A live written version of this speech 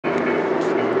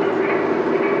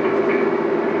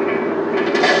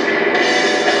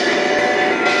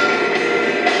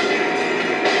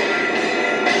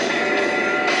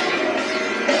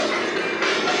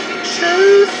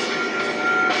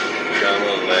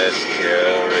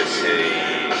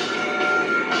security.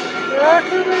 I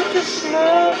could make you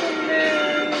smile for me.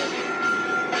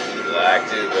 Like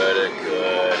to, but it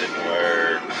couldn't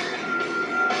work.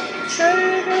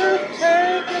 Try to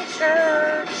take a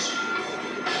chance.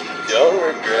 Don't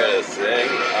regret a thing.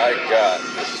 I got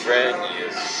this friend,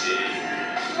 you see.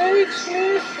 Makes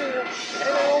me feel, and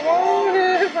I want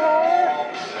it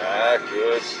all. I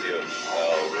could still,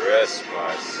 I'll rest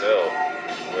myself.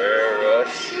 Wear a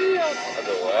shield, I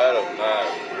go out of my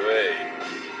way.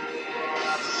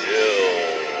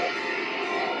 Still,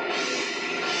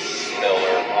 smell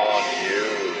her on you.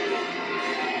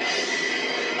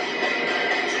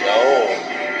 No,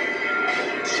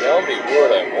 tell me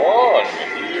what I want to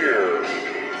hear.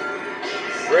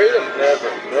 Afraid I've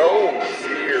never known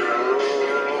fear.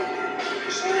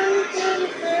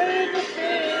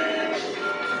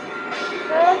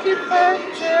 Occupied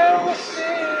jealousy.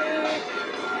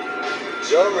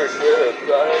 Don't regret a thing.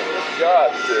 You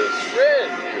got this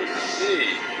friend, you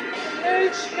see.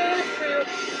 Makes me feel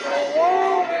I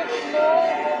want it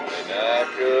more. And I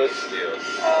could still.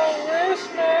 I'll risk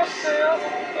myself.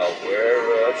 I'll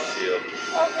wear a shield.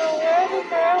 I'll go out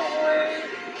of my way.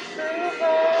 Prove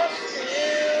I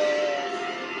still.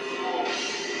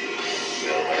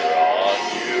 Silver on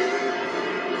you.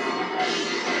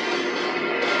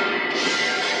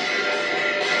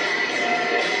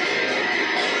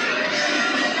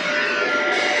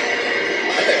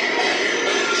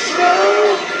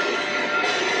 Snow,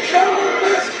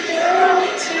 countless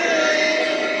guilty.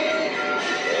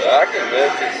 I can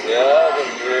make it out of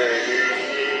me.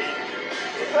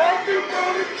 I can go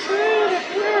to trade at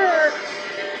work.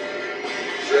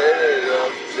 Trade it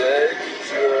up, take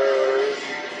it yours.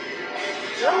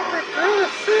 Don't regret a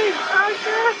thing. I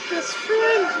got this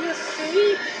friend, you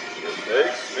see. It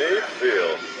makes me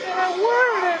feel. I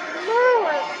want it, know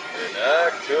it. And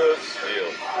I could steal.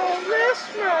 I'll rest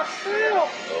myself.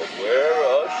 I'll wear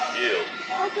a shield.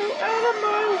 I'll go out of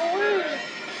my way.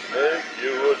 Make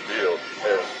you a deal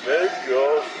and make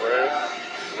your friend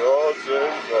cross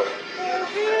and go.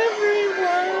 Every